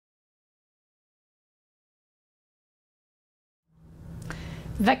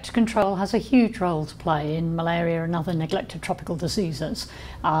Vector control has a huge role to play in malaria and other neglected tropical diseases.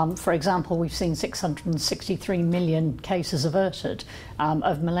 For example, we've seen 663 million cases averted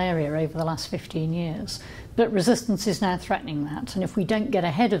of malaria over the last 15 years. But resistance is now threatening that, and if we don't get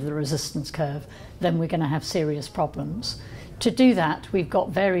ahead of the resistance curve, then we're going to have serious problems. To do that, we've got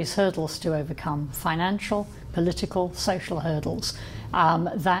various hurdles to overcome: financial, political, social hurdles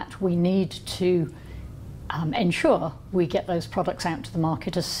that we need to ensure we get those products out to the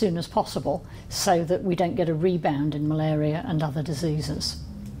market as soon as possible so that we don't get a rebound in malaria and other diseases.